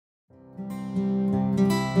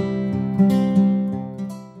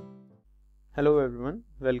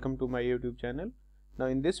welcome to my YouTube channel. Now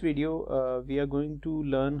in this video we are going to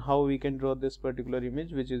learn how we can draw this particular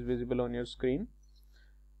image which is visible on your screen.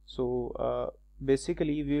 So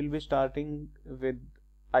basically we will be starting with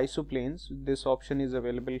isoplanes. This option is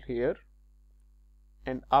available here,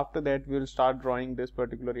 and after that we will start drawing this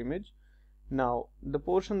particular image. Now the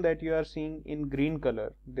portion that you are seeing in green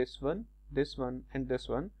color, this one and this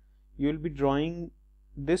one, you will be drawing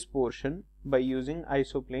this portion by using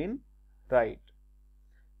isoplane right.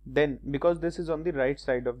 Then because this is on the right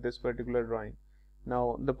side of this particular drawing,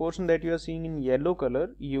 now the portion that you are seeing in yellow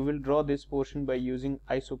color, you will draw this portion by using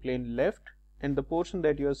isoplane left, and the portion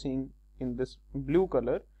that you are seeing in this blue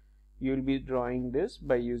color, you will be drawing this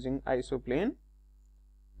by using isoplane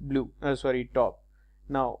top.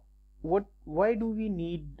 Now why do we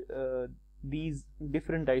need these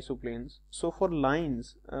different isoplanes? So for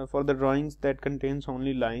lines, for the drawings that contains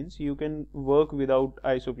only lines, you can work without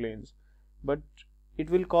isoplanes, but it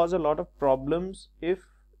will cause a lot of problems if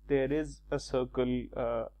there is a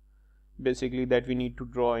circle basically that we need to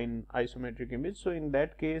draw in isometric image. So in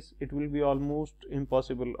that case it will be almost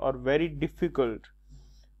impossible or very difficult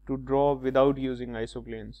to draw without using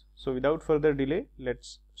isoplanes. So without further delay,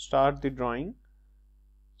 let's start the drawing.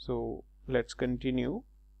 So let's continue.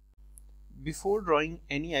 Before drawing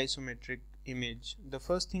any isometric image, the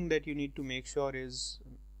first thing that you need to make sure is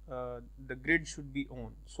the grid should be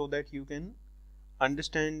on, so that you can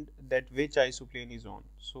understand that which isoplane is on.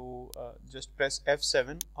 So just press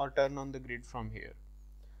F7 or turn on the grid from here.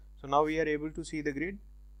 So now we are able to see the grid.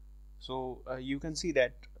 So you can see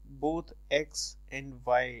that both X and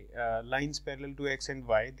Y, lines parallel to X and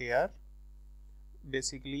Y, they are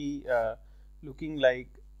basically looking like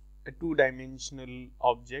a two-dimensional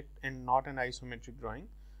object and not an isometric drawing.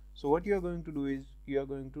 So what you are going to do is you are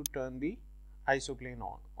going to turn the isoplane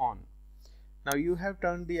on. Now you have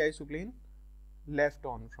turned the isoplane left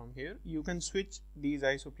on from here. You can switch these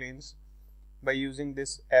isoplanes by using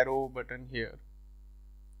this arrow button here.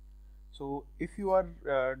 So if you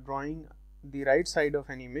are drawing the right side of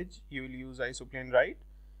an image, you will use isoplane right.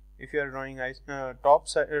 If you are drawing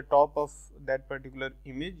top of that particular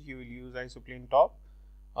image, you will use isoplane top,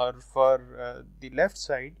 or for the left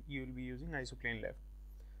side you will be using isoplane left.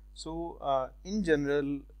 So in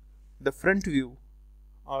general, the front view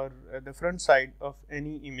or the front side of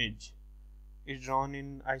any image is drawn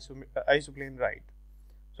in isoplane right.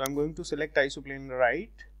 So I'm going to select isoplane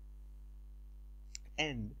right,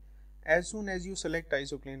 and as soon as you select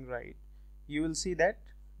isoplane right, you will see that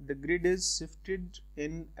the grid is shifted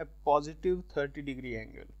in a positive 30-degree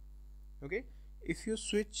angle. Okay, if you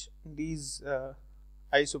switch these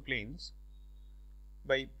isoplanes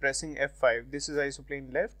by pressing F5, this is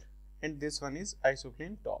isoplane left and this one is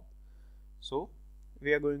isoplane top. So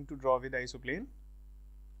we are going to draw with isoplane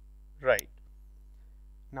right.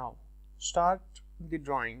 Now start the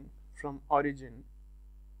drawing from origin.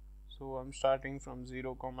 So I'm starting from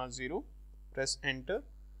 0, 0, press enter.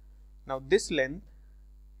 Now this length,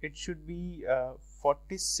 it should be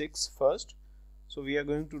 46 first. So we are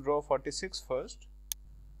going to draw 46 first.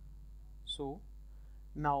 So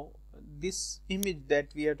now this image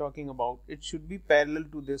that we are talking about, it should be parallel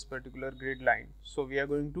to this particular grid line. So we are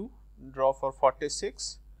going to draw for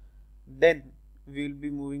 46. Then we will be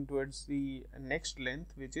moving towards the next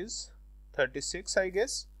length, which is 36, I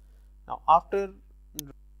guess. Now after,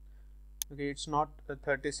 okay, it's not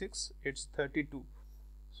 36, it's 32.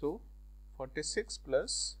 So 46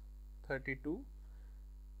 plus 32,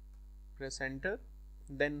 press enter.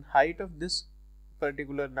 Then height of this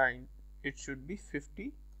particular line, it should be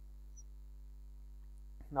 50.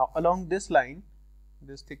 Now along this line,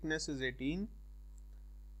 this thickness is 18.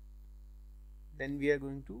 Then we are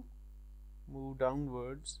going to move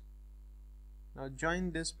downwards. Now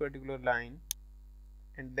join this particular line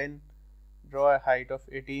and then draw a height of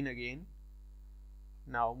 18 again.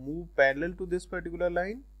 Now move parallel to this particular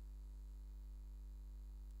line.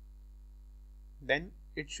 Then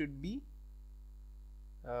it should be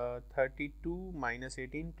 32 minus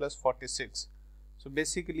 18 plus 46. So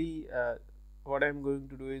basically what I am going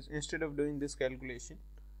to do is, instead of doing this calculation,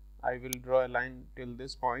 I will draw a line till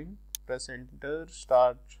this point, press enter,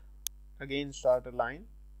 start a line,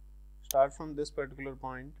 start from this particular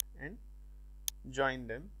point and join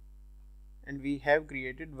them, and we have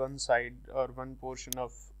created one side or one portion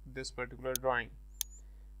of this particular drawing.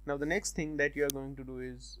 Now the next thing that you are going to do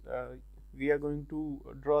is we are going to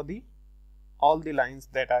draw all the lines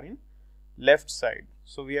that are in left side.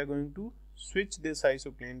 So we are going to switch this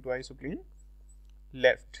isoplane to isoplane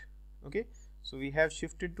left. Okay, so we have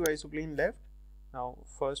shifted to isoplane left. Now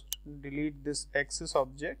first delete this axis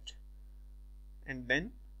object, and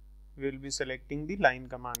then we will be selecting the line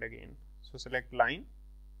command again. So select line.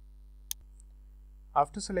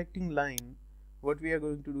 After selecting line, what we are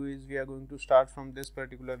going to do is we are going to start from this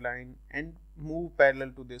particular line and move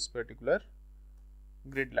parallel to this particular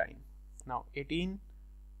grid line. Now 18,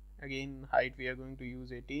 again height we are going to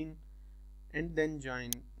use 18, and then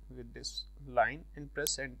join with this line and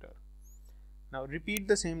press enter. Now repeat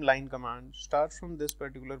the same line command, start from this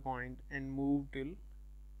particular point and move till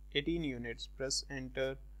 18 units, press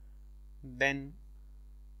enter, then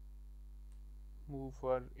move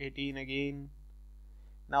for 18 again.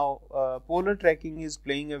 Now polar tracking is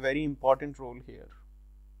playing a very important role here,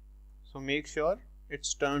 so make sure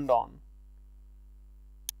it's turned on.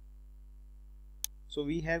 So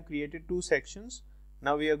we have created two sections.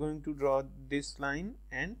 Now we are going to draw this line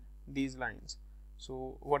and these lines.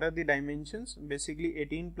 So what are the dimensions? Basically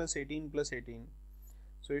 18 plus 18 plus 18.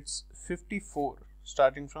 So it's 54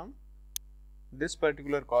 starting from this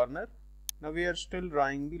particular corner. Now we are still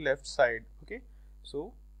drawing the left side. Okay,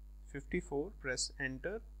 so 54, press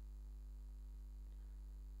enter.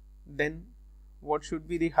 Then what should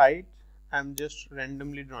be the height? I am just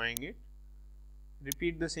randomly drawing it.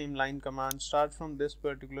 Repeat the same line command, start from this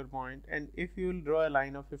particular point, and if you will draw a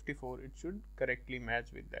line of 54, it should correctly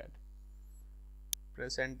match with that.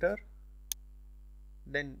 Press enter,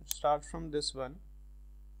 then start from this one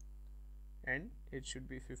and it should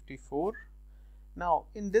be 54. Now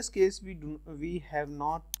in this case we have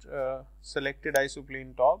not selected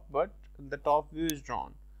isoplane top, but the top view is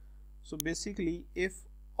drawn. So basically if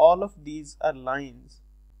all of these are lines,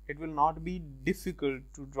 it will not be difficult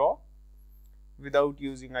to draw without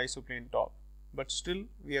using isoplane top, but still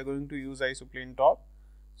we are going to use isoplane top.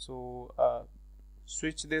 So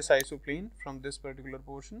switch this isoplane from this particular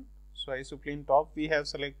portion. So isoplane top we have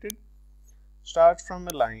selected, start from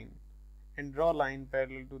a line and draw line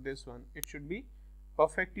parallel to this one. It should be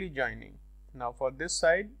perfectly joining. Now for this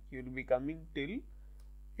side you will be coming till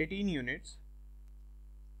 18 units,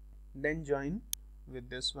 then join with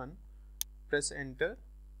this one, press enter.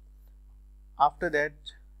 After that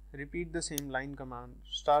repeat the same line command,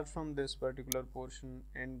 start from this particular portion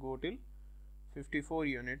and go till 54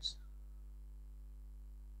 units.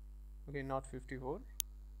 Okay, not 54,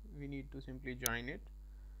 we need to simply join it.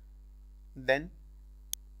 Then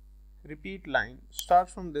repeat line, start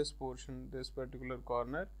from this portion, this particular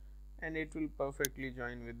corner, and it will perfectly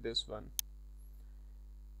join with this one.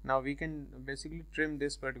 Now we can basically trim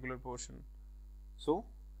this particular portion. So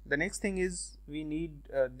the next thing is we need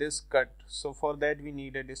this cut. So for that we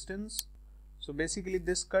need a distance. So basically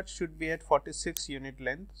this cut should be at 46 unit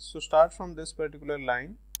length. So start from this particular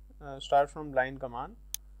line, start from line command,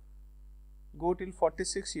 go till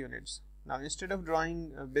 46 units. Now instead of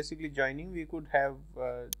drawing basically joining, we could have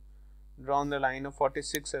drawn the line of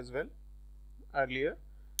 46 as well earlier.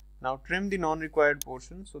 Now trim the non-required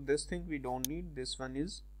portion. So this thing we don't need, this one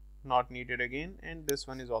is not needed again, and this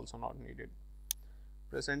one is also not needed.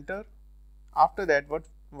 Press enter. After that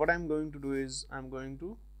what I'm going to do is I'm going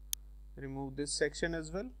to remove this section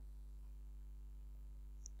as well.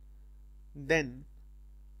 Then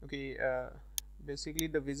okay, basically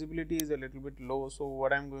the visibility is a little bit low, so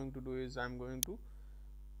what I'm going to do is I'm going to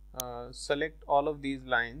select all of these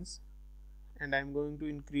lines and I'm going to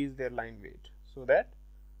increase their line weight so that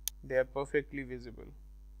they are perfectly visible.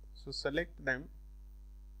 So select them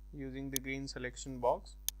using the green selection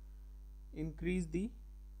box, increase the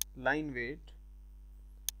line weight.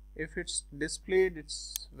 If it's displayed,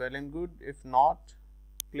 it's well and good. If not,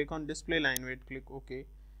 click on display line weight, click OK,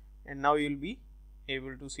 and now you'll be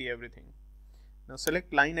able to see everything. Now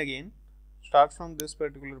select line again, start from this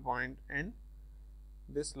particular point and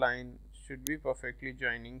this line should be perfectly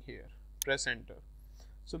joining here. Press enter.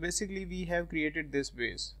 So basically we have created this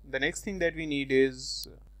base. The next thing that we need is,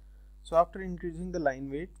 so after increasing the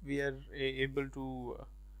line weight, we are able to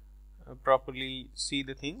properly see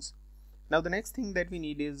the things. Now the next thing that we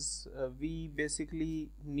need is we basically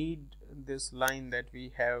need this line that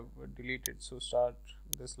we have deleted. So start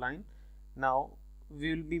this line. Now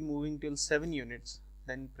we will be moving till 7 units,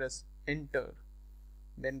 then press enter,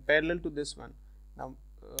 then parallel to this one. Now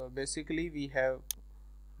basically we have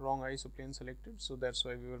wrong isoplane selected, so that's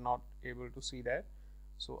why we were not able to see that.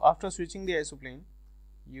 So after switching the isoplane,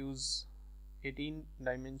 use 18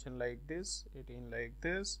 dimension like this, 18 like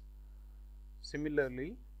this,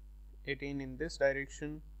 similarly 18 in this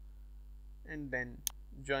direction, and then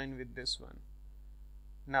join with this one.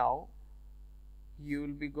 Now you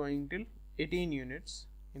will be going till 18 units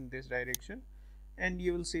in this direction, and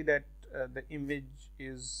you will see that the image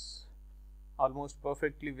is almost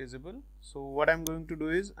perfectly visible. So what I'm going to do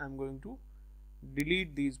is I'm going to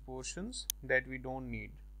delete these portions that we don't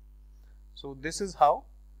need. So this is how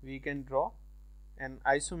we can draw an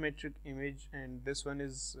isometric image, and this one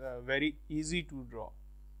is very easy to draw.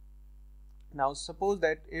 Now suppose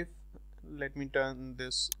that if, let me turn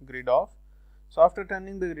this grid off. So after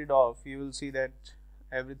turning the grid off, you will see that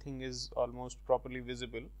everything is almost properly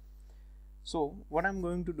visible. So what I'm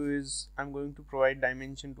going to do is I'm going to provide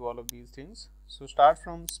dimension to all of these things. So start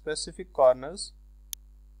from specific corners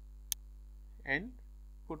and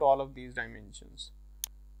put all of these dimensions.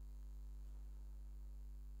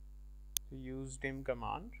 So use dim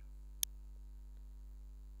command.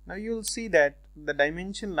 Now you will see that the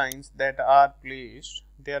dimension lines that are placed,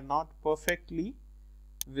 they are not perfectly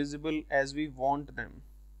visible as we want them,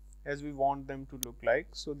 to look like.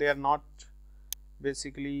 So they are not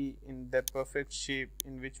basically in the perfect shape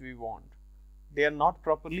in which we want. They are not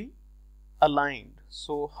properly aligned.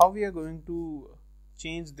 So how we are going to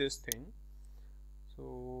change this thing?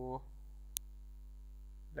 So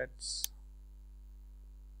let's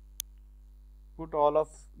put all of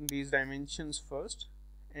these dimensions first,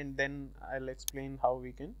 and then I'll explain how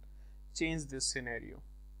we can change this scenario.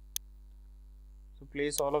 So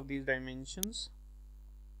place all of these dimensions.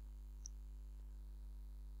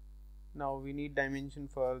 Now we need dimension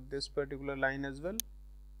for this particular line as well.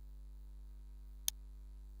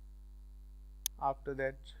 After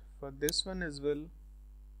that for this one as well.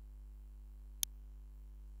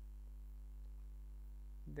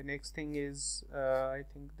 The next thing is I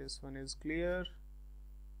think this one is clear,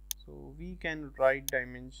 so we can write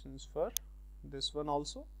dimensions for this one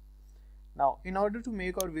also. Now in order to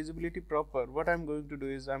make our visibility proper, what I'm going to do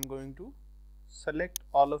is I'm going to select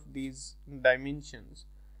all of these dimensions.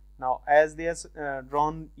 Now as they are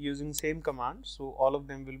drawn using same command, so all of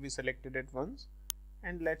them will be selected at once,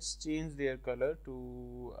 and let's change their color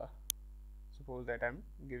to suppose that I'm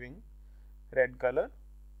giving red color,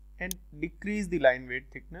 and decrease the line weight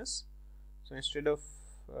thickness. So instead of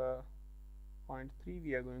 0.3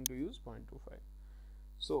 we are going to use 0.25.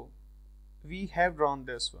 So we have drawn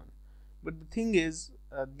this one, but the thing is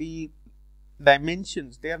the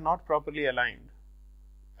dimensions, they are not properly aligned.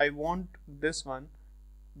 I want this one,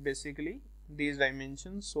 basically these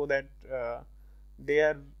dimensions, so that they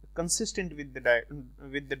are consistent with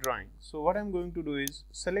the drawing. So what I'm going to do is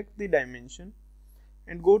select the dimension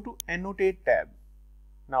and go to annotate tab.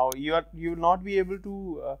 Now you will not be able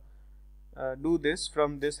to do this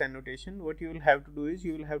from this annotation. What you will have to do is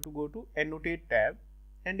you will have to go to annotate tab,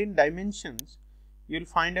 and in dimensions you will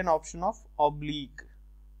find an option of oblique.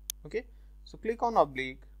 Okay, so click on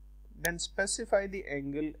oblique, then specify the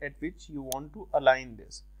angle at which you want to align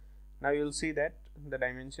this. Now you will see that the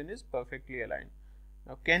dimension is perfectly aligned.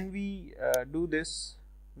 Now can we do this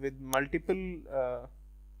with multiple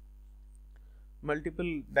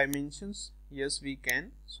dimensions? Yes, we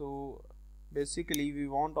can. So basically we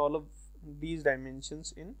want all of these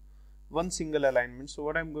dimensions in one single alignment. So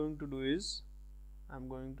what I'm going to do is I'm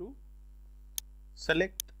going to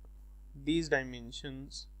select these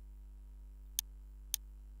dimensions.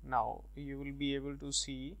 Now you will be able to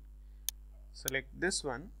see, select this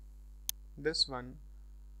one, this one,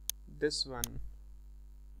 this one,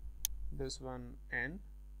 this one, and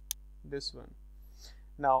this one.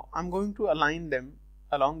 Now I'm going to align them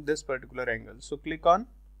along this particular angle. So click on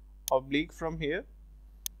oblique from here,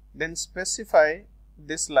 then specify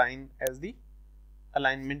this line as the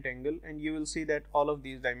alignment angle, and you will see that all of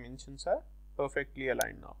these dimensions are perfectly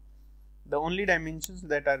aligned now. The only dimensions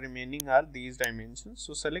that are remaining are these dimensions.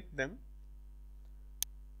 So select them,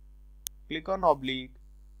 click on oblique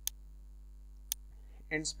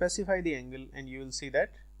and specify the angle, and you will see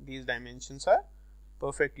that these dimensions are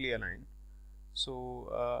perfectly aligned.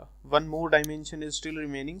 So one more dimension is still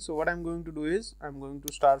remaining. So what I'm going to do is I'm going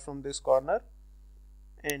to start from this corner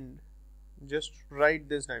and just write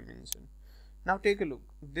this dimension. Now take a look,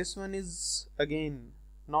 this one is again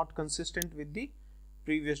not consistent with the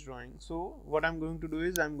previous drawing. So what I'm going to do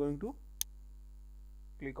is I'm going to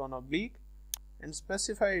click on oblique and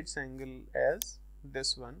specify its angle as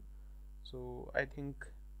this one. So I think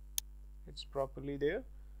it's properly there.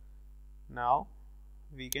 Now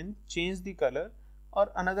we can change the color,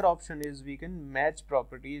 or another option is we can match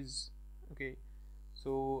properties. Okay,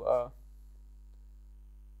 so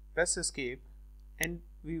press escape, and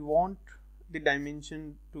we want the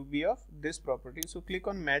dimension to be of this property. So click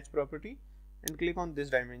on match property and click on this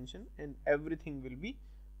dimension, and everything will be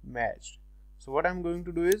matched. So what I'm going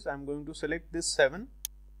to do is I'm going to select this 7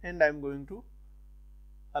 and I'm going to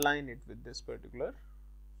align it with this particular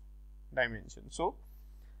dimension. So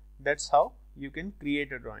that's how you can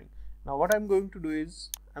create a drawing. Now what I'm going to do is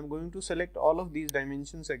I'm going to select all of these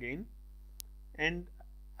dimensions again, and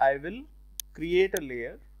I will create a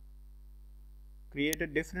layer create a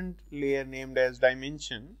different layer named as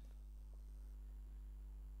dimension,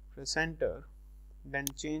 press enter, then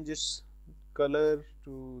change its color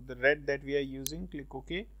to the red that we are using, click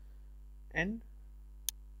OK, and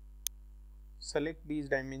select these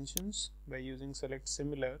dimensions by using select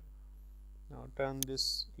similar. Now turn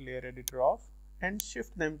this layer editor off and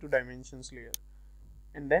shift them to dimensions layer,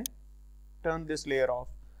 and then turn this layer off.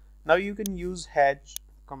 Now you can use hatch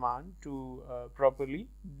command to properly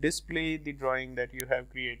display the drawing that you have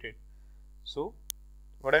created. So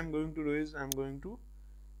what I'm going to do is I'm going to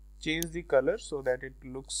change the color so that it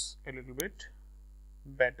looks a little bit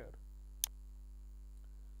better.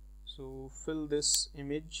 So fill this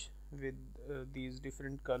image with these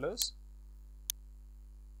different colors.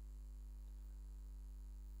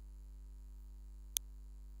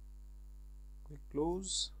 Click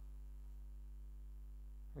close.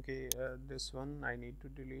 Okay, this one I need to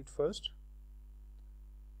delete first.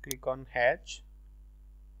 Click on hatch.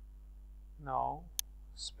 Now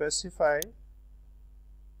specify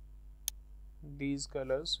these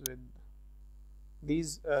colors with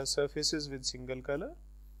these surfaces with single color,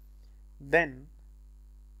 then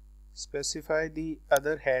specify the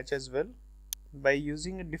other hatch as well by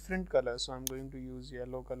using a different color. So I'm going to use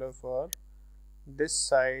yellow color for this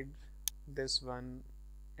side, this one,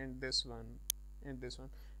 and this one, and this one.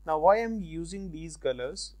 Now why I'm using these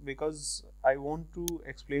colors? Because I want to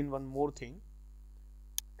explain one more thing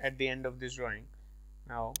at the end of this drawing.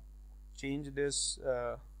 Now change this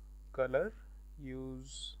color,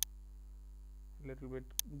 use a little bit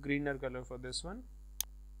greener color for this one,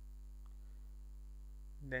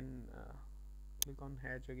 then click on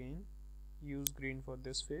hatch again, use green for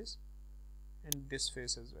this face and this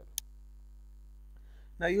face as well.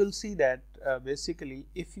 Now you will see that basically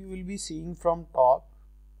if you will be seeing from top,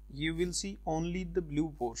 you will see only the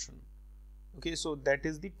blue portion. Okay, so that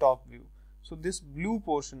is the top view. So this blue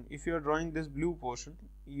portion, if you are drawing this blue portion,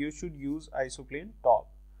 you should use isoplane top.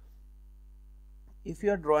 If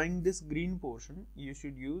you are drawing this green portion, you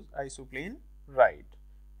should use isoplane right,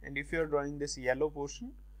 and if you are drawing this yellow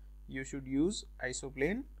portion, you should use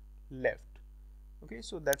isoplane left. Okay,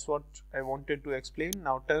 so that's what I wanted to explain.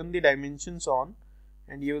 Now turn the dimensions on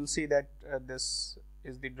and you will see that this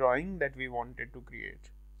is the drawing that we wanted to create.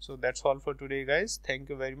 So that's all for today, guys. Thank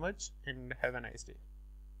you very much and have a nice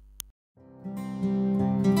day.